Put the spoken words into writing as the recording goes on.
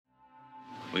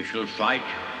We shall fight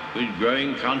with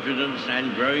growing confidence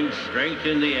and growing strength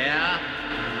in the air.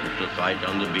 We shall fight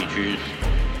on the beaches.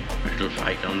 We shall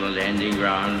fight on the landing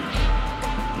grounds.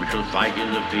 We shall fight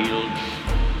in the fields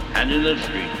and in the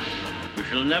streets. We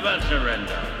shall never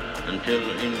surrender until,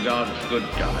 in God's good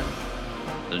time,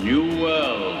 the new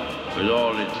world, with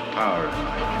all its power and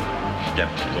might,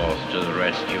 steps forth to the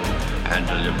rescue and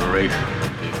the liberation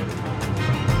of people.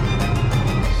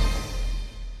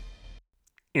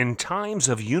 In times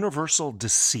of universal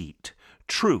deceit,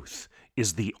 truth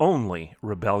is the only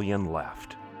rebellion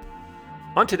left.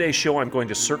 On today's show, I'm going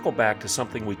to circle back to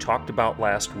something we talked about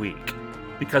last week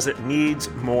because it needs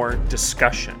more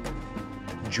discussion.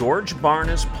 George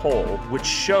Barna's poll, which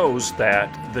shows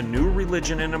that the new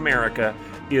religion in America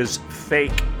is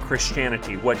fake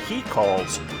Christianity, what he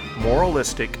calls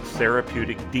moralistic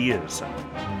therapeutic deism.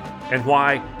 And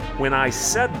why, when I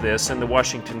said this in the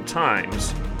Washington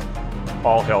Times,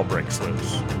 all hell breaks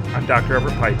loose. I'm Dr.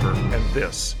 Everett Piper, and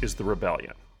this is The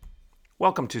Rebellion.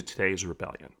 Welcome to today's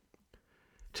Rebellion.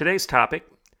 Today's topic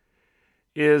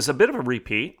is a bit of a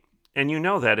repeat, and you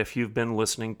know that if you've been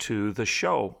listening to the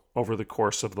show over the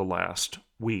course of the last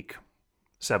week,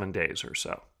 7 days or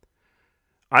so.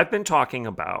 I've been talking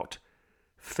about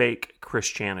fake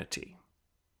Christianity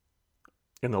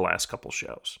in the last couple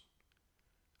shows.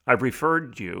 I've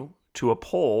referred you to a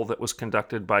poll that was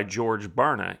conducted by George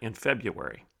Barna in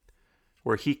February,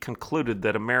 where he concluded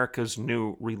that America's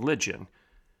new religion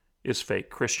is fake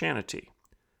Christianity,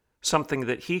 something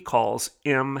that he calls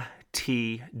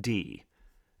MTD,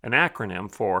 an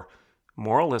acronym for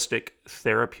Moralistic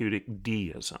Therapeutic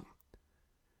Deism.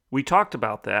 We talked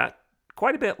about that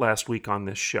quite a bit last week on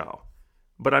this show,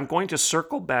 but I'm going to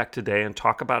circle back today and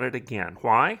talk about it again.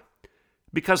 Why?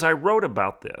 Because I wrote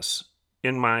about this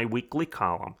in my weekly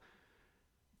column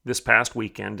this past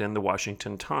weekend in the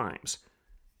Washington Times.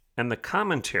 And the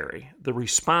commentary, the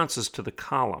responses to the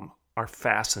column are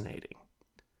fascinating.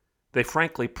 They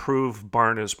frankly prove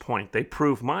Barna's point. They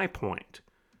prove my point.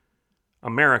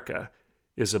 America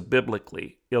is a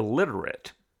biblically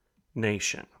illiterate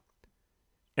nation.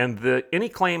 And any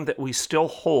claim that we still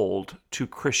hold to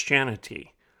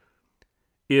Christianity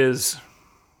is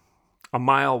a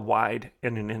mile wide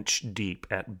and an inch deep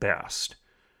at best.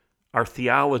 Our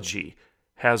theology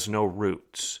has no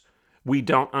roots. We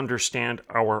don't understand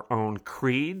our own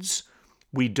creeds.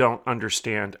 We don't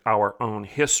understand our own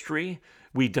history.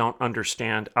 We don't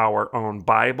understand our own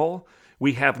Bible.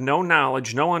 We have no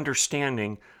knowledge, no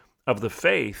understanding of the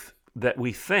faith that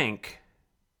we think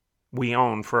we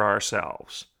own for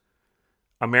ourselves.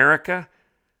 America,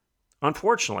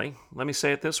 unfortunately, let me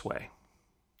say it this way.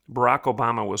 Barack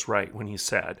Obama was right when he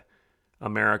said,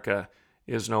 America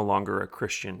is no longer a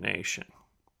Christian nation.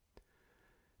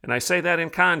 And I say that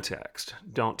in context.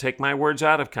 Don't take my words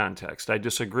out of context. I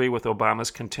disagree with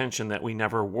Obama's contention that we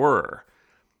never were.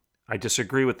 I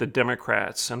disagree with the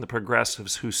Democrats and the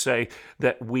progressives who say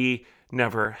that we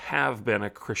never have been a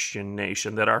Christian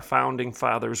nation, that our founding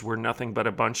fathers were nothing but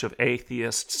a bunch of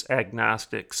atheists,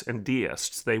 agnostics, and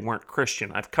deists. They weren't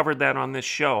Christian. I've covered that on this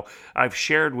show. I've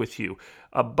shared with you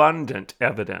abundant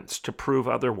evidence to prove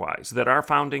otherwise, that our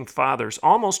founding fathers,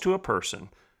 almost to a person,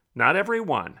 not every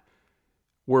one,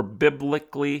 were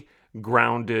biblically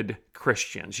grounded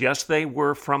Christians. Yes, they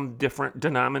were from different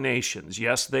denominations.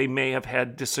 Yes, they may have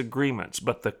had disagreements,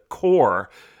 but the core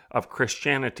of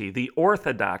Christianity, the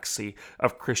orthodoxy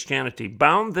of Christianity,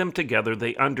 bound them together.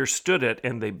 They understood it,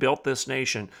 and they built this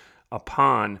nation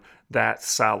upon that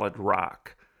solid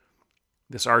rock.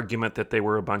 This argument that they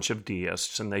were a bunch of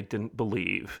deists and they didn't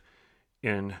believe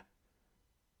in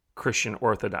Christian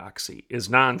orthodoxy is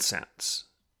nonsense.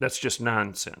 That's just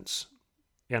nonsense.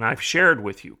 And I've shared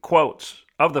with you quotes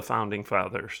of the Founding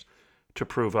Fathers to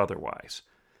prove otherwise.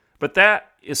 But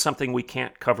that is something we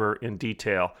can't cover in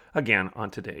detail, again,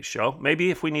 on today's show. Maybe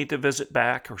if we need to visit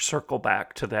back or circle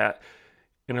back to that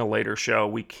in a later show,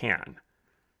 we can.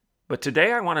 But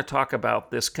today I want to talk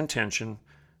about this contention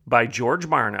by George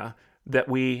Barna that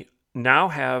we now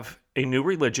have a new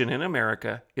religion in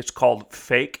America. It's called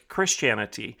fake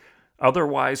Christianity,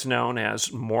 otherwise known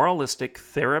as Moralistic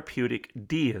Therapeutic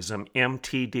Deism,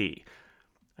 MTD.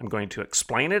 I'm going to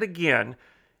explain it again,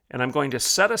 and I'm going to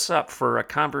set us up for a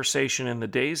conversation in the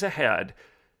days ahead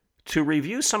to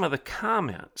review some of the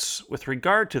comments with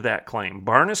regard to that claim,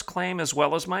 Barna's claim as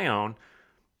well as my own,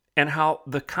 and how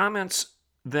the comments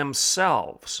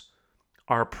themselves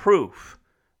are proof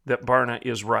that Barna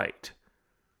is right,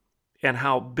 and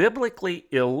how biblically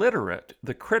illiterate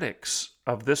the critics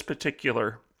of this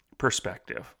particular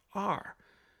perspective are.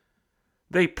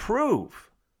 They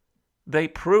prove They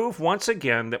prove once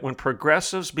again that when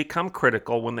progressives become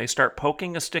critical, when they start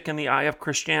poking a stick in the eye of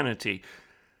Christianity,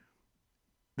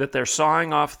 that they're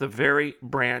sawing off the very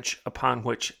branch upon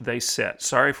which they sit.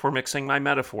 Sorry for mixing my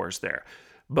metaphors there.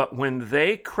 But when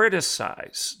they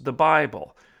criticize the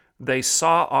Bible, they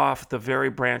saw off the very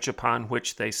branch upon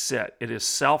which they sit. It is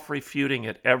self-refuting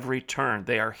at every turn.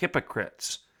 They are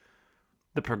hypocrites.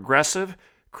 The progressive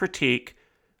critique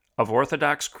of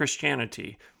Orthodox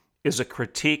Christianity is a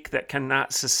critique that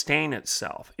cannot sustain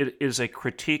itself. It is a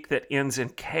critique that ends in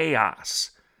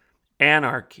chaos,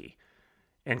 anarchy.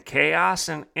 And chaos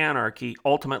and anarchy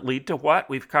ultimately lead to what?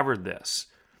 We've covered this.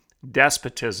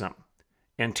 Despotism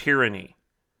and tyranny.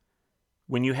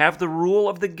 When you have the rule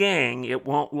of the gang, it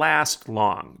won't last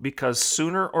long because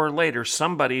sooner or later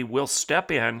somebody will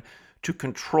step in to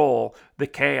control the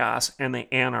chaos and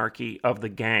the anarchy of the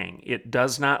gang. It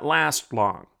does not last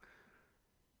long.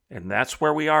 And that's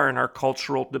where we are in our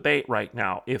cultural debate right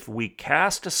now. If we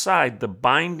cast aside the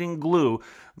binding glue,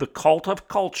 the cult of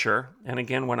culture, and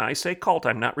again, when I say cult,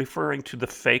 I'm not referring to the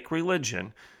fake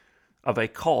religion of a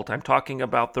cult. I'm talking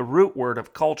about the root word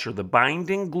of culture, the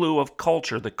binding glue of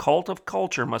culture. The cult of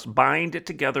culture must bind it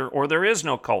together or there is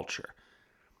no culture.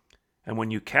 And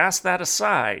when you cast that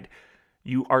aside,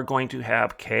 you are going to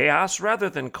have chaos rather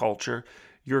than culture.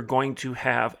 You're going to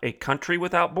have a country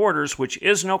without borders, which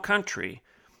is no country.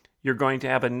 You're going to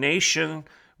have a nation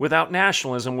without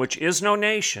nationalism, which is no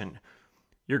nation.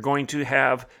 You're going to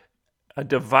have a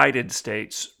divided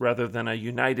states rather than a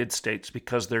united states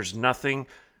because there's nothing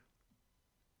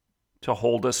to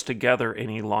hold us together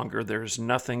any longer. There's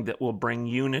nothing that will bring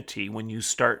unity. When you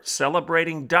start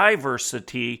celebrating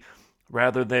diversity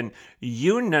rather than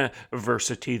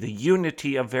university, the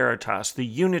unity of veritas, the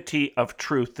unity of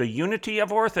truth, the unity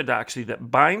of orthodoxy that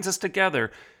binds us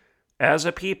together as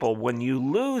a people, when you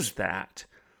lose that,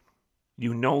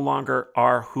 you no longer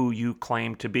are who you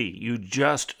claim to be. You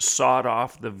just sawed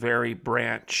off the very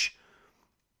branch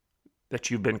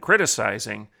that you've been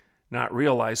criticizing, not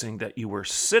realizing that you were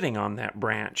sitting on that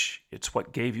branch. It's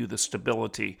what gave you the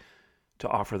stability to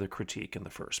offer the critique in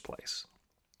the first place.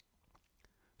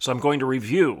 So I'm going to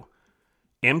review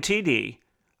MTD,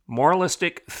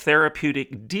 moralistic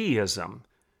therapeutic deism,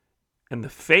 and the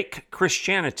fake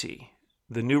Christianity,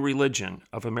 the new religion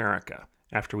of America,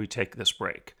 after we take this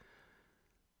break.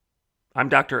 I'm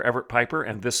Dr. Everett Piper,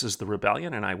 and this is The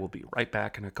Rebellion, and I will be right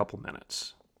back in a couple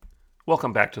minutes.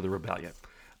 Welcome back to The Rebellion.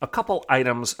 A couple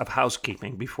items of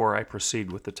housekeeping before I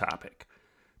proceed with the topic.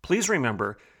 Please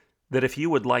remember that if you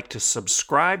would like to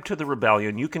subscribe to The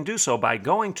Rebellion, you can do so by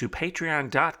going to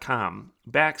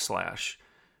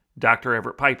patreon.com/Dr.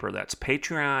 Everett Piper. That's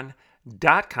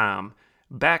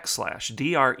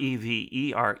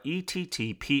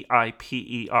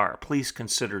patreon.com/DREVERETTPIPER. Please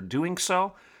consider doing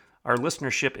so. Our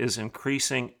listenership is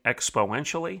increasing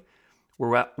exponentially.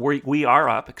 We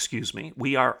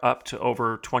are up to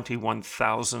over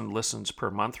 21,000 listens per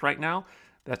month right now.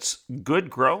 That's good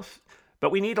growth,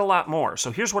 but we need a lot more. So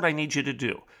here's what I need you to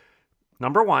do.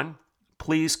 Number one,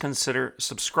 please consider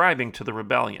subscribing to The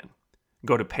Rebellion.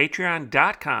 Go to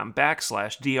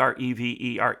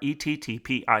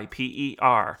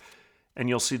patreon.com/DREVERETTPIPER, and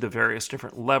you'll see the various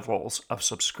different levels of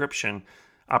subscription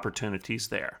opportunities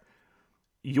there.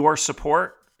 Your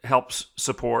support helps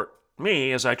support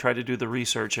me as I try to do the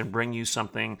research and bring you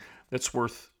something that's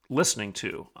worth listening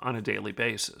to on a daily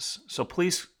basis. So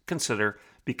please consider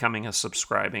becoming a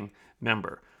subscribing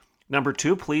member. Number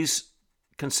two, please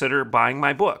consider buying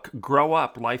my book, Grow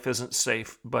Up, Life Isn't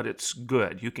Safe, But It's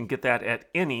Good. You can get that at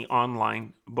any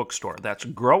online bookstore. That's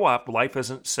Grow Up, Life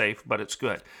Isn't Safe, But It's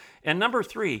Good. And number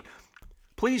three,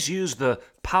 please use the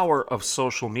power of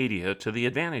social media to the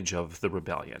advantage of The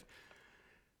Rebellion.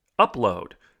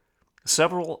 Upload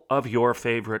several of your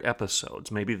favorite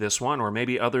episodes, maybe this one or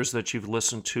maybe others that you've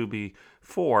listened to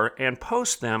before, and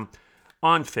post them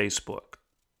on Facebook,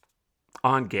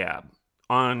 on Gab,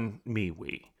 on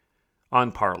MeWe,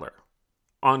 on Parler,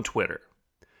 on Twitter.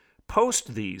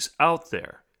 Post these out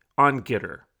there on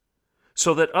Gitter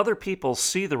so that other people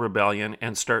see The Rebellion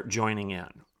and start joining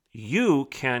in. You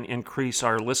can increase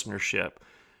our listenership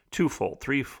twofold,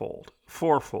 threefold,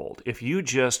 fourfold if you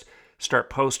just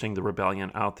start posting The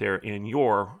Rebellion out there in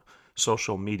your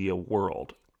social media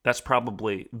world. That's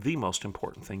probably the most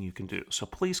important thing you can do. So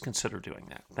please consider doing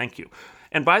that. Thank you.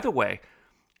 And by the way,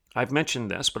 I've mentioned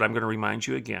this, but I'm going to remind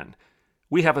you again.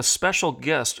 We have a special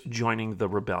guest joining The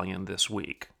Rebellion this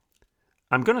week.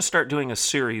 I'm going to start doing a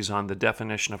series on the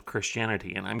definition of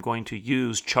Christianity, and I'm going to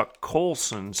use Chuck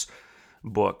Colson's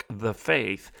book, The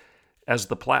Faith, as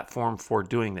the platform for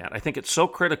doing that. I think it's so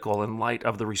critical in light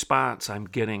of the response I'm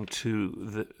getting to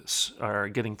this, or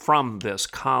getting from this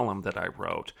column that I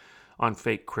wrote on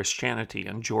fake Christianity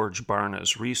and George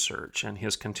Barna's research and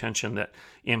his contention that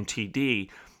MTD,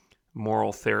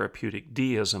 moral therapeutic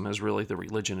deism, is really the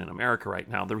religion in America right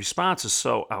now. The response is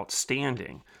so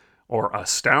outstanding, or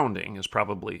astounding is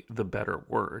probably the better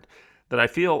word, that I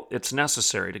feel it's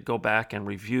necessary to go back and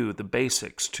review the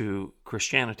basics to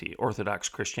Christianity, Orthodox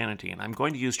Christianity, and I'm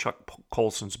going to use Chuck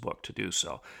Colson's book to do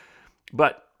so.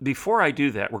 But before I do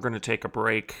that, we're going to take a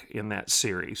break in that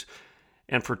series,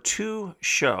 and for 2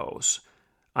 shows,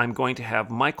 I'm going to have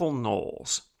Michael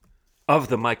Knowles of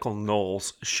the Michael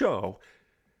Knowles Show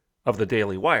of the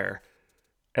Daily Wire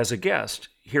as a guest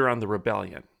here on The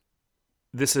Rebellion.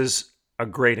 This is a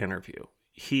great interview.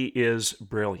 He is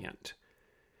brilliant.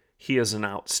 He is an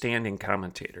outstanding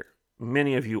commentator.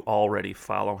 Many of you already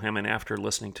follow him, and after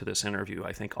listening to this interview,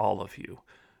 I think all of you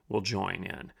will join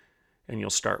in, and you'll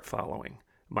start following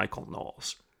Michael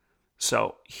Knowles.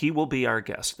 So he will be our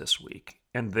guest this week,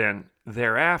 and then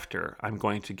thereafter, I'm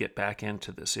going to get back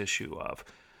into this issue of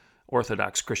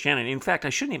Orthodox Christianity. In fact,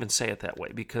 I shouldn't even say it that way,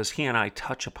 because he and I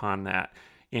touch upon that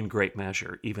in great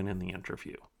measure, even in the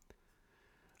interview.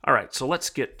 All right, so let's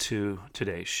get to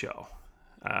today's show.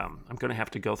 I'm going to have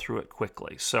to go through it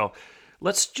quickly. So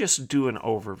let's just do an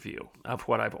overview of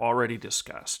what I've already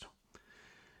discussed.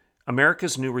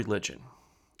 America's new religion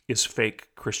is fake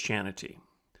Christianity.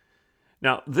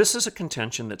 Now, this is a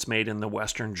contention that's made in the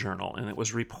Western Journal, and it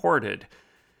was reported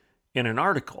in an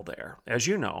article there. As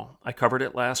you know, I covered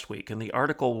it last week, and the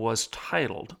article was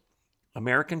titled,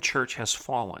 "American Church Has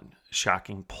Fallen.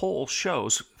 Shocking Poll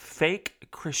Shows Fake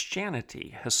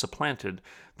Christianity Has Supplanted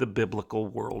the Biblical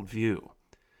Worldview."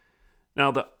 Now,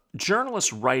 the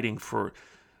journalist writing for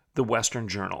the Western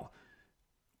Journal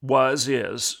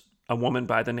is a woman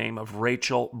by the name of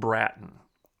Rachel Bratton.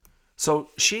 So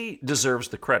she deserves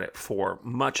the credit for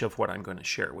much of what I'm going to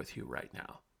share with you right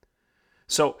now.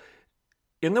 So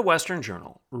in the Western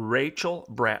Journal, Rachel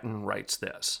Bratton writes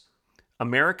this: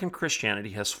 American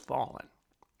Christianity has fallen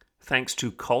thanks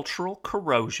to cultural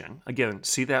corrosion. Again,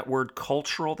 see that word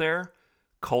cultural there?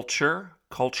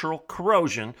 Cultural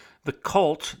corrosion. The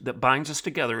cult that binds us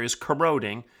together is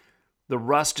corroding. The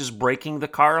rust is breaking the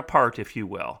car apart, if you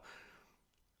will.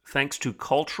 Thanks to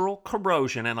cultural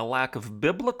corrosion and a lack of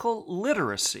biblical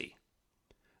literacy,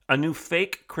 a new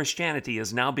fake Christianity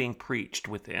is now being preached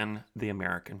within the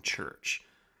American church.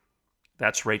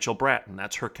 That's Rachel Bratton.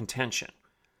 That's her contention.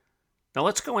 Now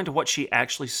let's go into what she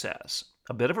actually says.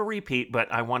 A bit of a repeat, but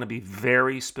I want to be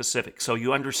very specific so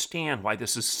you understand why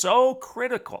this is so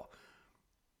critical.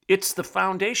 It's the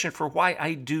foundation for why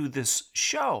I do this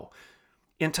show.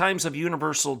 In times of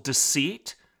universal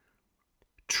deceit,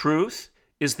 truth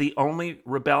is the only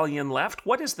rebellion left.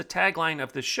 What is the tagline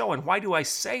of the show, and why do I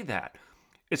say that?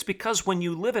 It's because when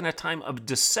you live in a time of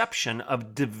deception,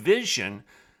 of division,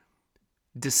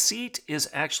 deceit is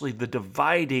actually the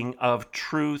dividing of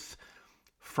truth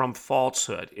from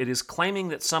falsehood. It is claiming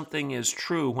that something is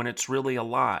true when it's really a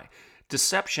lie.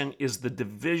 Deception is the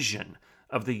division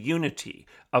of the unity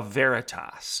of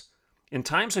veritas. In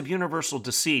times of universal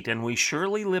deceit, and we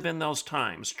surely live in those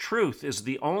times, truth is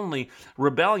the only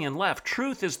rebellion left.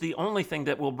 Truth is the only thing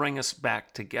that will bring us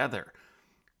back together.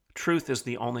 Truth is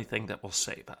the only thing that will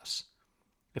save us.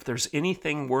 If there's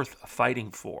anything worth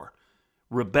fighting for,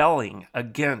 rebelling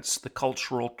against the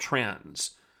cultural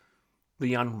trends,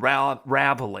 the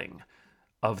unraveling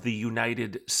of the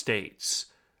United States,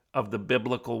 of the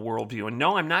biblical worldview. And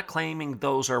no, I'm not claiming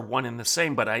those are one and the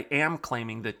same, but I am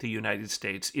claiming that the United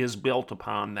States is built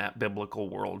upon that biblical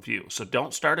worldview. So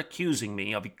don't start accusing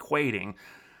me of equating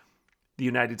the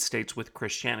United States with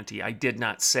Christianity. I did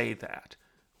not say that.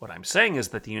 What I'm saying is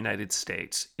that the United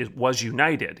States was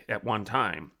united at one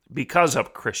time because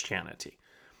of Christianity.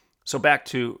 So back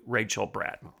to Rachel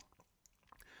Bratton.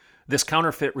 This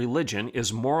counterfeit religion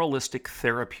is moralistic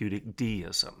therapeutic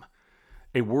deism,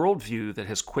 a worldview that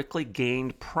has quickly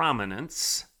gained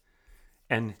prominence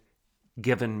and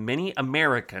given many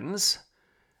Americans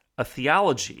a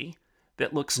theology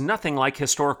that looks nothing like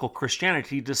historical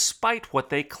Christianity despite what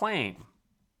they claim.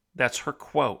 That's her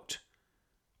quote.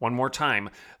 One more time.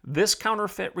 This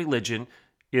counterfeit religion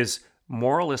is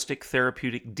moralistic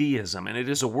therapeutic deism, and it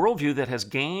is a worldview that has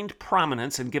gained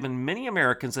prominence and given many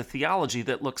Americans a theology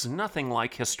that looks nothing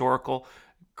like historical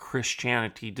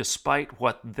Christianity, despite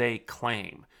what they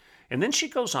claim. And then she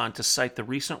goes on to cite the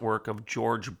recent work of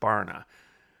George Barna,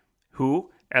 who,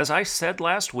 as I said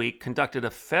last week, conducted a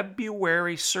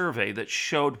February survey that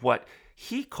showed what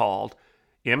he called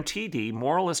MTD,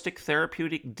 moralistic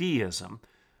therapeutic deism,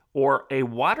 or a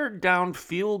watered-down,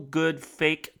 feel-good,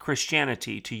 fake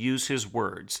Christianity, to use his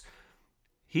words.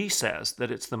 He says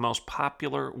that it's the most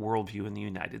popular worldview in the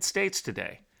United States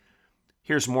today.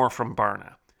 Here's more from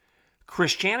Barna.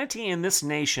 Christianity in this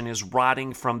nation is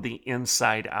rotting from the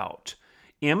inside out.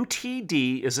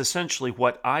 MTD is essentially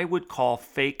what I would call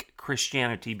fake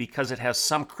Christianity because it has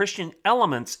some Christian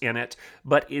elements in it,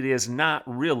 but it is not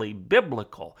really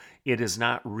biblical. It is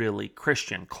not really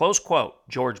Christian. Close quote,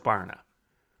 George Barna.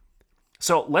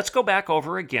 So let's go back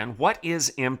over again. What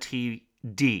is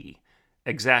MTD?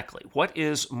 Exactly. What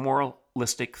is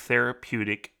moralistic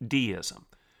therapeutic deism?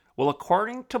 Well,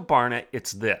 according to Barna,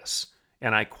 it's this,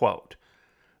 and I quote,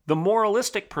 "The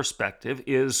moralistic perspective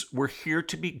is we're here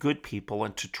to be good people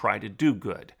and to try to do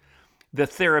good. The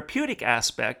therapeutic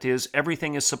aspect is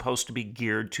everything is supposed to be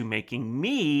geared to making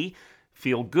me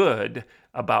feel good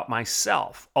about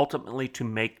myself, ultimately to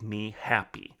make me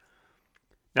happy.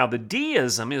 Now, the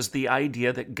deism is the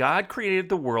idea that God created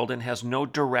the world and has no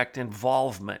direct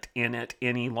involvement in it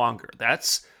any longer.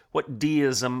 That's what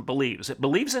deism believes. It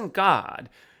believes in God,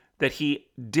 that he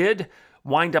did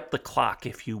wind up the clock,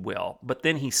 if you will, but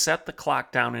then he set the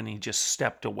clock down and he just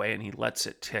stepped away and he lets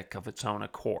it tick of its own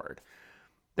accord.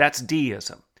 That's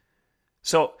deism.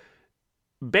 So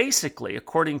basically,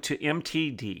 according to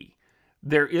MTD,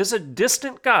 there is a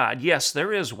distant God, yes,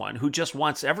 there is one, who just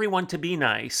wants everyone to be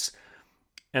nice,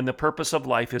 and the purpose of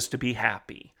life is to be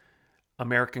happy.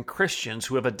 American Christians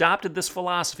who have adopted this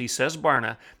philosophy, says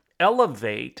Barna,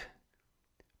 elevate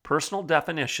personal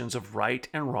definitions of right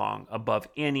and wrong above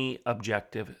any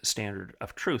objective standard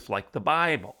of truth, like the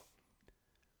Bible.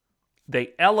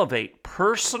 They elevate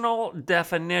personal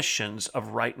definitions of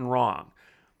right and wrong.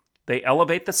 They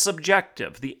elevate the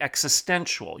subjective, the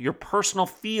existential, your personal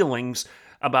feelings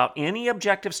about any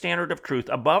objective standard of truth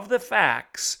above the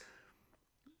facts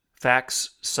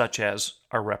such as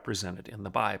are represented in the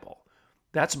Bible.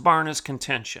 That's Barna's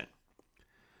contention.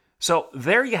 So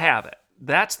there you have it.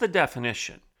 That's the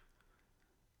definition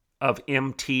of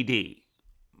MTD,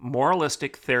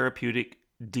 moralistic therapeutic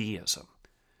deism.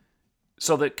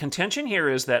 So the contention here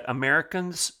is that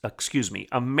America's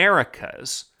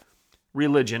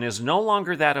religion is no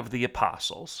longer that of the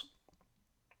apostles,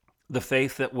 the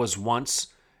faith that was once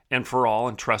and for all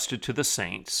entrusted to the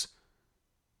saints.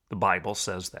 The Bible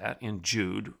says that in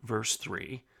Jude, verse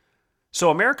 3. So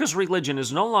America's religion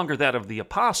is no longer that of the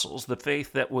apostles, the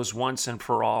faith that was once and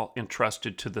for all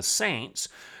entrusted to the saints,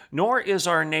 nor is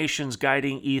our nation's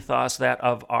guiding ethos that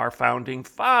of our founding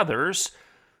fathers,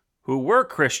 who were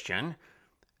Christian.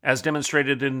 As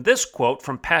demonstrated in this quote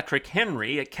from Patrick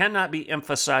Henry, it cannot be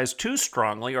emphasized too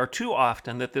strongly or too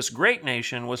often that this great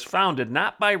nation was founded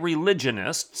not by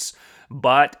religionists,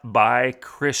 but by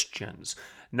Christians.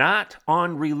 Not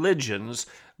on religions,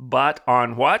 but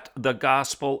on what? The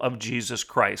gospel of Jesus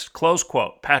Christ. Close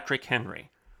quote, Patrick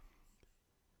Henry.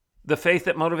 The faith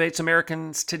that motivates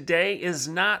Americans today is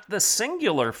not the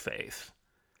singular faith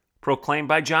proclaimed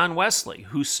by John Wesley,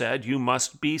 who said, "You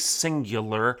must be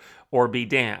singular or be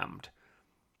damned."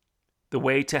 The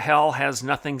way to hell has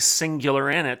nothing singular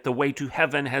in it. The way to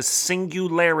heaven has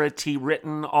singularity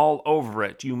written all over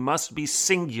it. You must be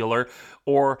singular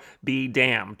or be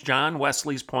damned. John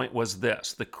Wesley's point was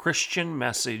this: the Christian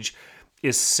message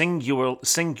is singularly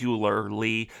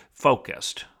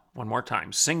focused. One more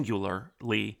time,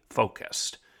 singularly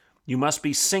focused. You must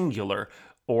be singular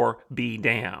or be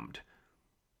damned.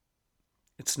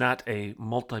 It's not a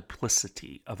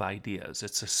multiplicity of ideas.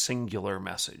 It's a singular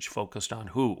message focused on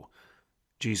who?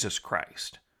 Jesus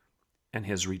Christ and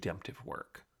his redemptive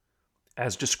work,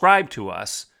 as described to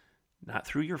us, not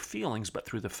through your feelings, but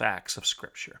through the facts of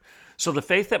Scripture. So the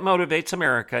faith that motivates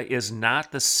America is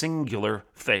not the singular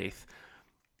faith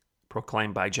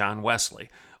proclaimed by John Wesley,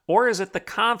 or is it the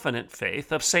confident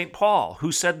faith of St. Paul,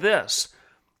 who said this,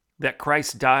 that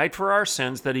Christ died for our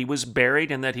sins, that he was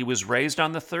buried, and that he was raised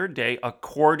on the third day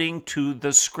according to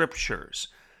the Scriptures.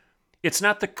 It's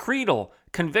not the creedal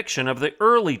conviction of the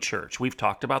early church. We've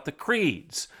talked about the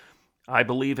creeds. I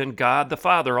believe in God the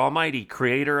Father Almighty,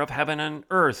 creator of heaven and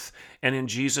earth, and in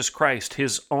Jesus Christ,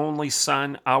 his only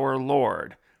Son, our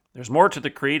Lord. There's more to the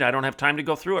creed. I don't have time to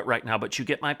go through it right now, but you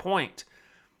get my point.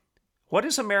 What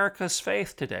is America's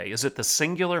faith today? Is it the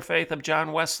singular faith of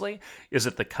John Wesley? Is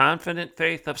it the confident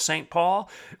faith of St. Paul?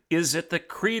 Is it the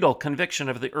creedal conviction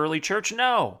of the early church?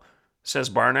 No, says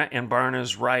Barna, and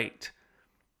Barna's right.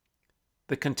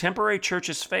 The contemporary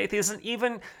church's faith isn't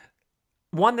even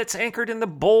one that's anchored in the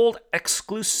bold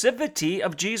exclusivity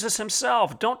of Jesus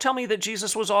himself. Don't tell me that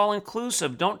Jesus was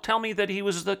all-inclusive. Don't tell me that he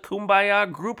was the kumbaya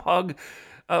group hug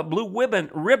blue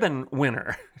ribbon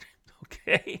winner.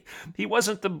 Okay? He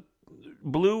wasn't the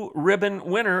blue ribbon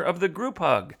winner of the group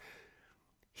hug.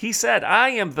 He said, I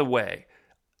am the way.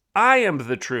 I am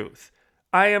the truth.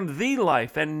 I am the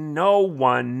life, and no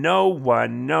one,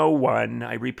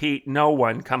 I repeat, no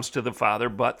one comes to the Father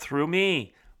but through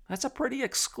me. That's a pretty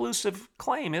exclusive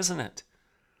claim, isn't it?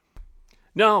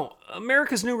 No,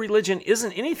 America's new religion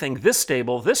isn't anything this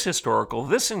stable, this historical,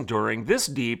 this enduring, this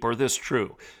deep, or this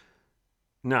true.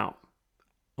 No.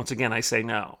 Once again, I say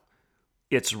no.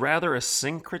 It's rather a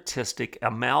syncretistic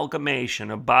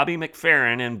amalgamation of Bobby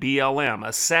McFerrin and BLM,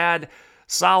 a sad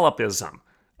solipsism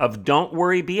of don't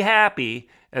worry, be happy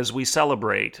as we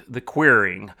celebrate the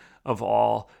queering of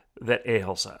all that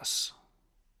ails us.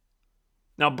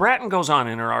 Now, Bratton goes on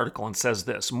in her article and says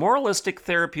this: moralistic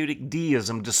therapeutic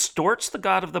deism distorts the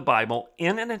God of the Bible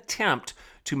in an attempt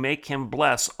to make him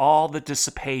bless all the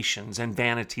dissipations and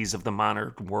vanities of the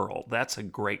modern world. That's a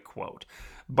great quote.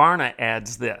 Barna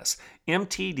adds this: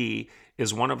 MTD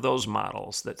is one of those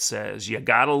models that says you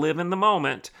got to live in the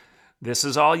moment. This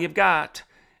is all you've got,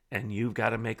 and you've got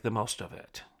to make the most of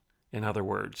it. In other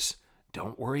words,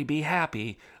 don't worry, be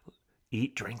happy,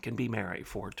 eat, drink, and be merry,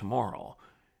 for tomorrow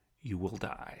you will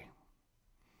die.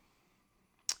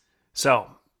 So,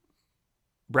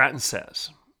 Bratton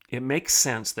says, it makes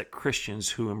sense that Christians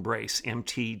who embrace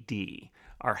MTD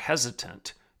are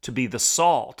hesitant to be the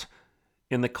salt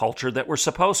in the culture that we're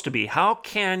supposed to be. How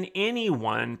can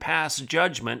anyone pass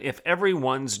judgment if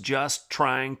everyone's just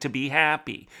trying to be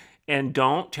happy? And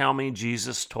don't tell me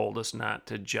Jesus told us not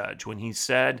to judge. When he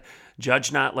said,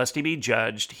 judge not lest he be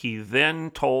judged, he then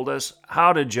told us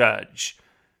how to judge.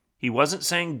 He wasn't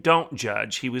saying don't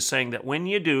judge. He was saying that when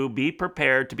you do, be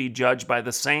prepared to be judged by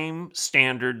the same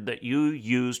standard that you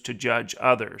use to judge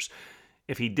others.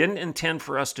 If he didn't intend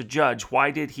for us to judge, why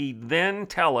did he then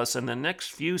tell us in the next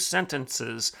few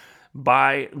sentences,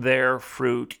 by their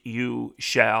fruit you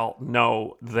shall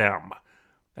know them?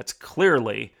 That's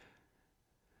clearly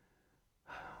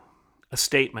a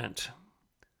statement,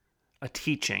 a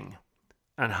teaching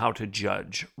on how to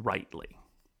judge rightly.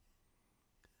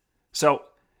 So,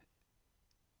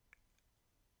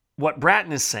 what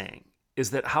Bratton is saying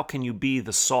is that how can you be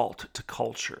the salt to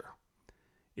culture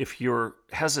if you're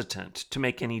hesitant to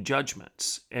make any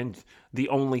judgments and the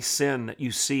only sin that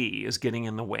you see is getting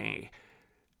in the way,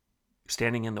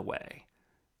 standing in the way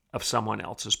of someone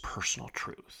else's personal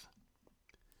truth?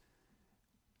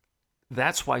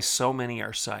 That's why so many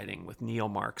are siding with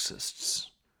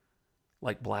neo-Marxists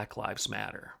like Black Lives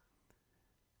Matter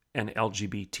and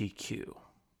LGBTQ.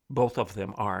 Both of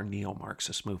them are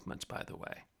neo-Marxist movements, by the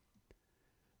way.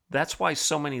 That's why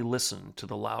so many listen to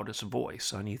the loudest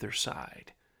voice on either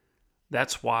side.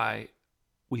 That's why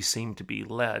we seem to be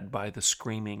led by the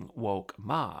screaming woke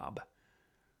mob.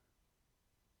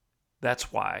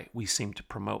 That's why we seem to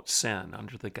promote sin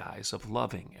under the guise of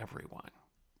loving everyone.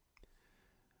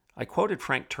 I quoted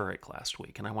Frank Turek last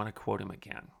week, and I want to quote him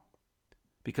again,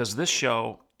 because this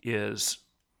show is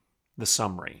the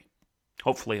summary,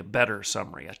 hopefully a better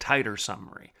summary, a tighter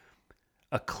summary,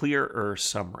 a clearer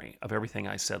summary of everything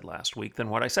I said last week than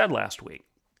what I said last week.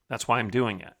 That's why I'm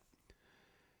doing it.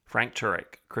 Frank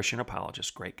Turek, Christian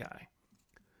apologist, great guy.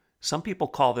 Some people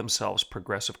call themselves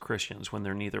progressive Christians when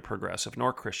they're neither progressive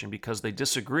nor Christian because they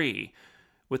disagree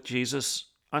with Jesus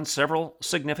on several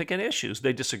significant issues.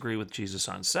 They disagree with Jesus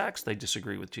on sex. They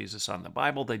disagree with Jesus on the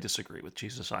Bible. They disagree with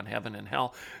Jesus on heaven and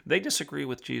hell. They disagree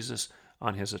with Jesus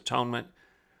on his atonement.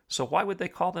 So why would they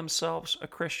call themselves a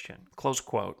Christian? Close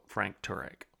quote, Frank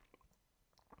Turek.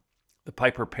 The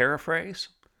Piper paraphrase: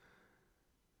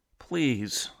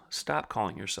 please stop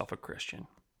calling yourself a Christian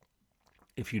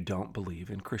if you don't believe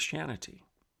in Christianity.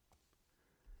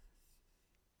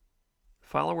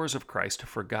 Followers of Christ have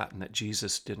forgotten that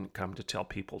Jesus didn't come to tell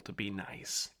people to be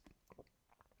nice.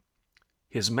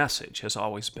 His message has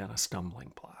always been a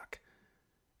stumbling block.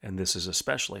 And this is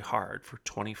especially hard for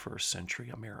 21st century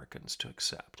Americans to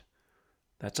accept.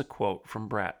 That's a quote from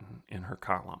Bratton in her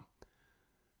column.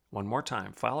 One more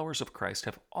time, followers of Christ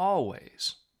have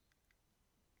always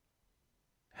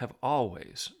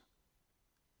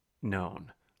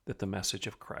known that the message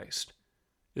of Christ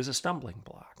is a stumbling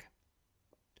block.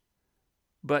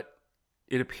 But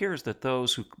it appears that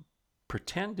those who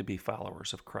pretend to be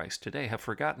followers of Christ today have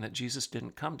forgotten that Jesus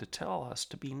didn't come to tell us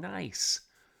to be nice.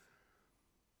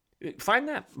 Find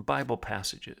that Bible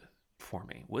passage for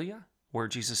me, will you? Where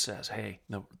Jesus says, hey,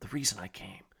 the reason I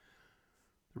came,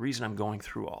 the reason I'm going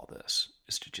through all this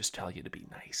is to just tell you to be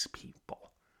nice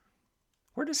people.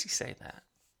 Where does he say that?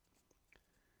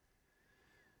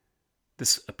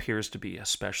 This appears to be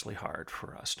especially hard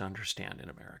for us to understand in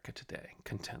America today,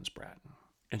 contends Bratton.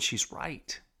 And she's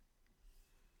right.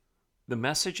 The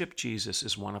message of Jesus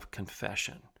is one of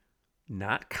confession,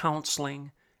 not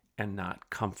counseling and not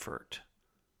comfort.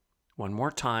 One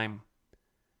more time.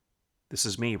 This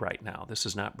is me right now. This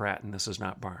is not Bratton. This is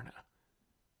not Barna.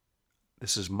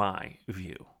 This is my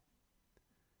view.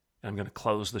 I'm going to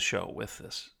close the show with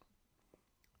this.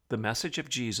 The message of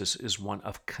Jesus is one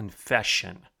of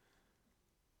confession.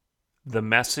 The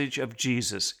message of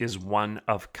Jesus is one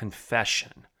of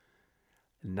confession,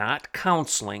 not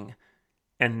counseling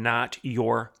and not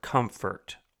your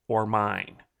comfort or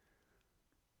mine.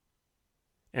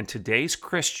 And today's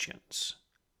Christians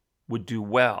would do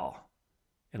well,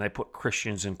 and I put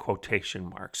Christians in quotation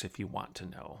marks if you want to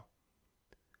know.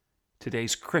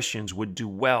 Today's Christians would do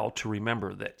well to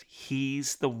remember that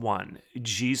He's the one,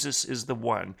 Jesus is the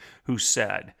one who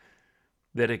said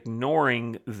that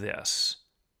ignoring this,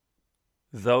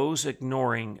 those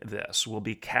ignoring this will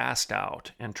be cast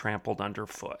out and trampled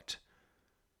underfoot.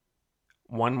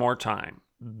 One more time,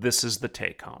 this is the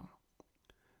take home.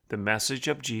 The message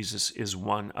of Jesus is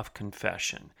one of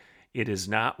confession. It is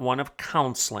not one of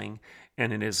counseling,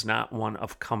 and it is not one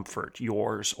of comfort,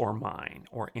 yours or mine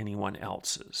or anyone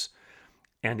else's.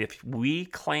 And if we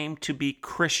claim to be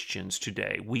Christians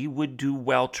today, we would do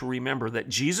well to remember that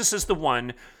Jesus is the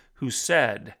one who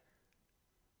said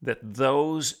that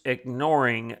those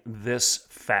ignoring this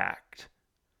fact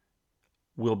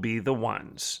will be the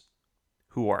ones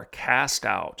who are cast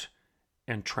out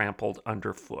and trampled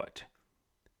underfoot.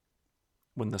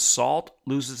 When the salt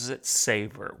loses its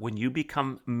savor, when you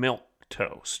become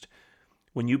milquetoast,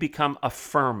 when you become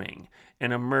affirming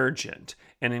and emergent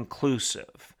and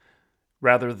inclusive,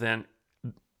 rather than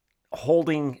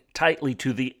holding tightly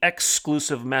to the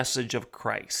exclusive message of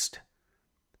Christ,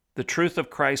 the truth of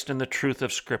Christ and the truth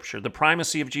of Scripture, the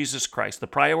primacy of Jesus Christ, the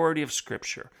priority of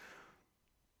Scripture,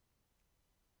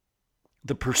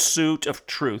 the pursuit of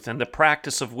truth and the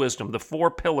practice of wisdom, the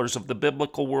four pillars of the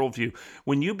biblical worldview.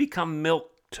 When you become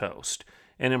milquetoast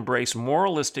and embrace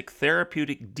moralistic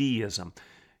therapeutic deism,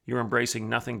 you're embracing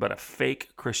nothing but a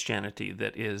fake Christianity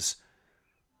that is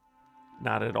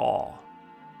not at all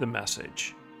the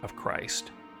message of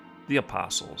Christ, the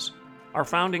apostles, our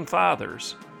founding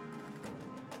fathers,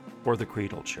 or the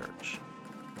creedal church.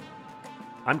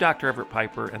 I'm Dr. Everett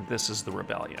Piper, and this is The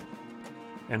Rebellion.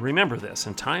 And remember this,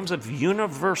 in times of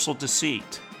universal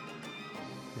deceit,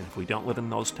 and if we don't live in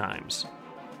those times,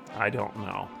 I don't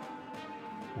know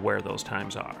where those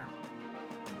times are.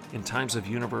 In times of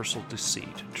universal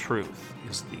deceit, truth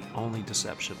is the only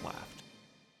deception left.